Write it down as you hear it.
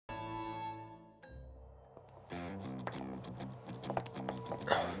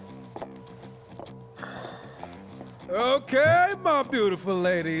Okay, my beautiful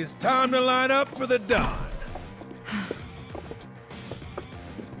ladies, time to line up for the dawn.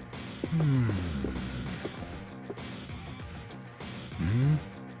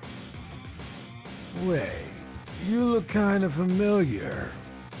 Wait, you look kind of familiar.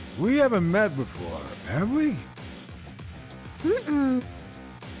 We haven't met before, have we?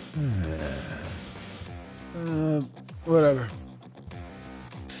 Whatever.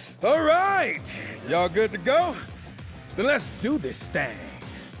 All right, y'all good to go? Then let's do this thing.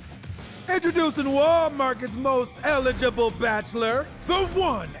 Introducing Wall Market's most eligible bachelor, the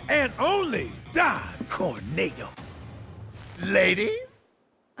one and only Don Corneo. Ladies?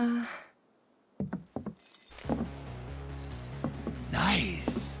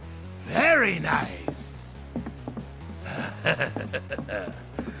 Nice. Very nice.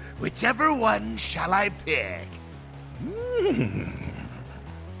 Whichever one shall I pick?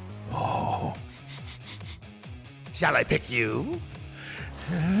 Oh. Shall I pick you?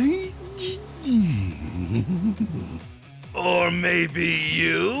 Or maybe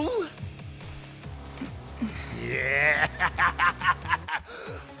you? Yeah.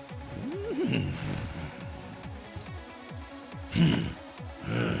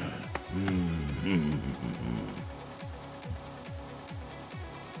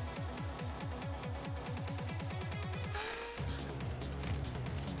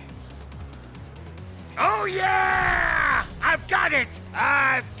 Oh yeah! I've got it!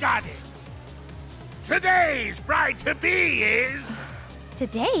 I've got it! Today's bride-to-be is...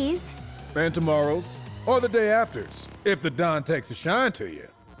 Today's? And tomorrow's, or the day after's, if the Don takes a shine to you.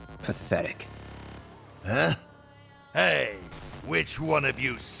 Pathetic. Huh? Hey, which one of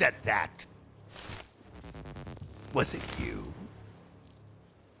you said that? Was it you?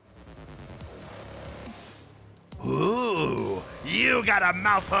 Ooh, you got a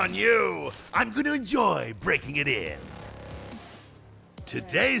mouth on you. I'm gonna enjoy breaking it in.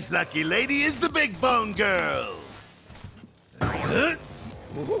 Today's lucky lady is the Big Bone Girl. Huh?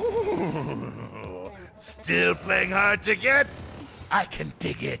 Ooh, still playing hard to get? I can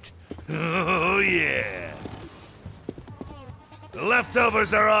dig it. Oh, yeah. The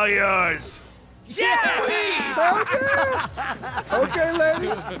leftovers are all yours. Yeah! Okay,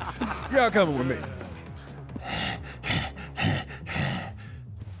 ladies. Y'all coming with me.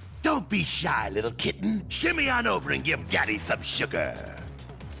 Don't be shy, little kitten. Shimmy on over and give Daddy some sugar.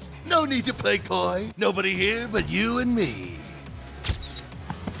 No need to play coy. Nobody here but you and me.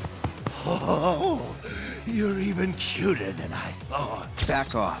 Oh, you're even cuter than I thought.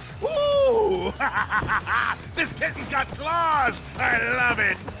 Back off. Ooh! This kitten's got claws! I love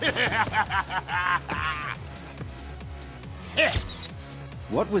it!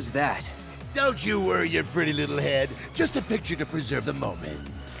 What was that? Don't you worry your pretty little head. Just a picture to preserve the moment.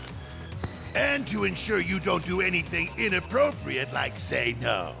 And to ensure you don't do anything inappropriate like say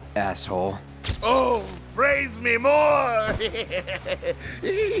no. Asshole. Oh, praise me more!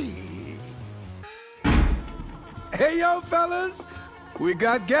 Hey, yo, fellas. We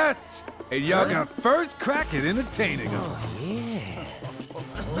got guests, and y'all got first crack at entertaining them.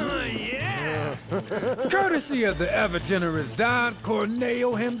 Oh, yeah. Courtesy of the ever-generous Don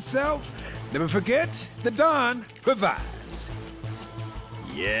Corneo himself. Never forget, the Don provides.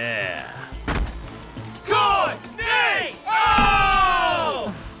 Yeah. Corneo!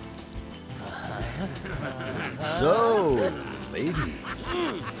 So, ladies,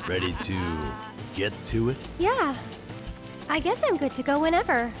 ready to get to it? Yeah. I guess I'm good to go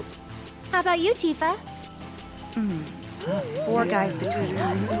whenever. How about you, Tifa? 4 guys between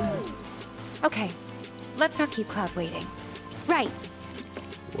us. Okay, let's not keep Cloud waiting. Right.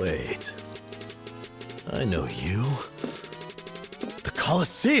 Wait. I know you. The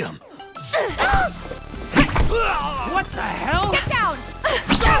Colosseum! What the hell? Get down!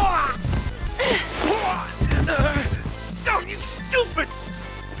 Oh, you stupid!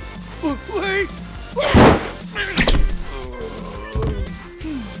 Wait!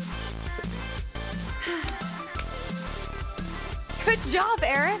 Good job,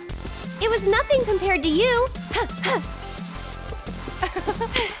 Aerith. It was nothing compared to you.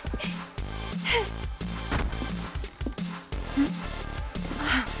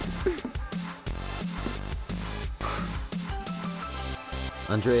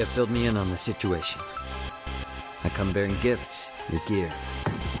 Andrea filled me in on the situation. I come bearing gifts, your gear.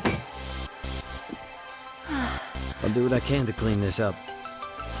 I'll do what I can to clean this up.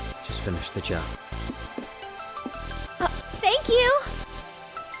 Just finish the job. Thank you.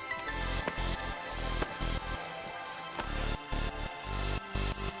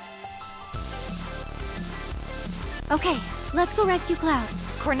 Okay, let's go rescue Cloud.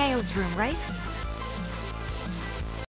 Corneo's room, right?